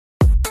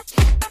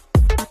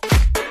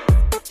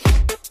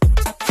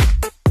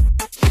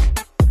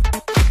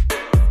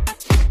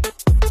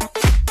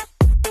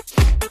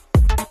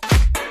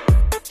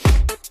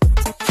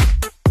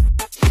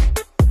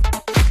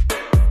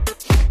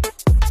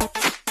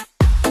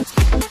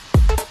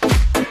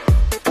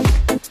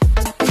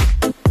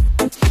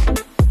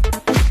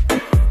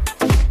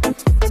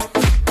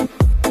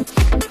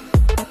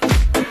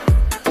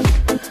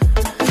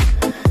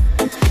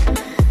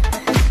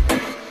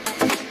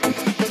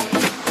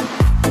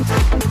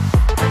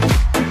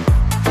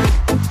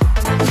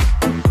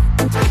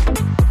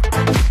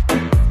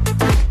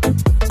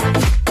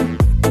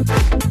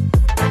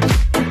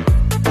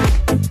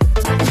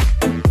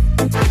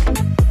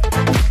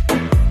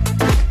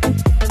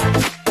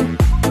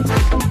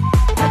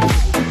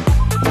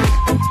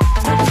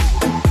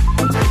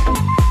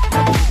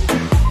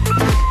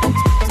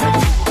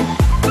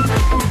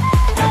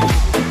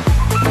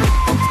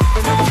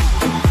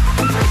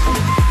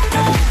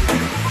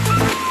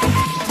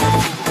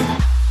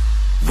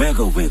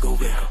Wiggle, wiggle,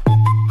 wiggle.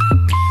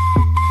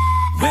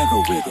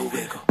 Wiggle, wiggle,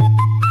 wiggle.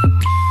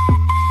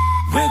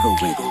 Wiggle,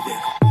 wiggle,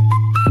 wiggle.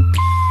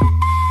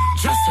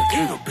 Just a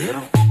little bit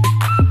of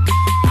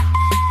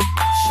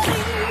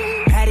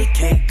patty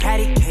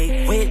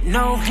cake with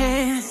no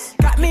hands.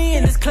 Got me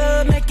in this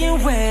club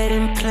making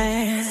wedding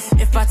plans.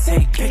 If I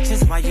take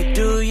pictures while you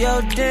do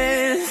your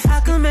dance, I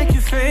can make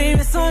you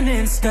famous on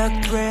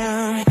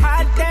Instagram.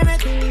 Hot damn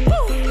it,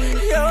 woo.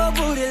 Your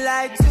booty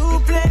like 2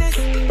 planets.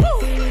 Woo.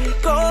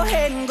 Go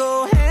ahead and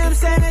go ham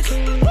sandwich.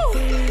 Woo.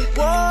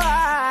 Whoa,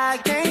 I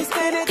can't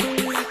stand it.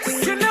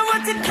 'Cause you know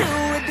what to do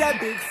with that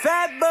big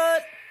fat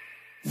butt.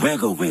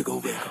 Wiggle, wiggle,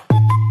 wiggle.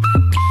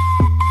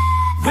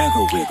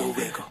 Wiggle, wiggle,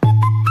 wiggle.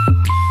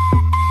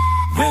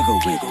 Wiggle,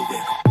 wiggle,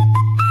 wiggle.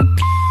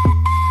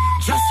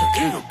 Just a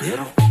little bit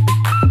of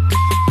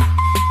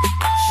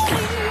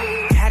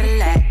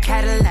Cadillac,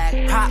 Cadillac,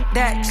 pop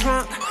that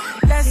trunk.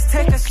 Let's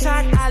take a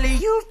shot,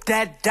 alley-oop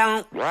that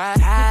don't.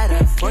 Tired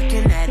of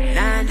working at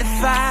 9 to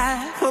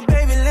 5. Well,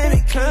 baby, let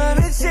me come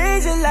and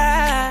change your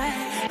life.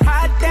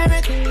 Hot damn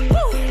it,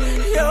 woo.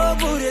 Your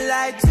booty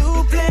like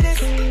 2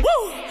 planets.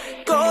 Woo.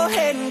 Go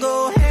ahead and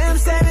go ham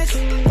sandwich.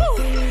 Woo.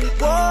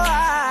 Whoa,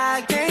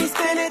 I can't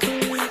stand it.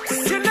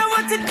 'Cause you know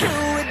what to do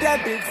with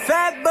that big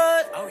fat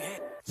butt. Oh,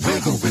 yeah.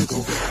 Wiggle,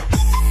 wiggle, wiggle.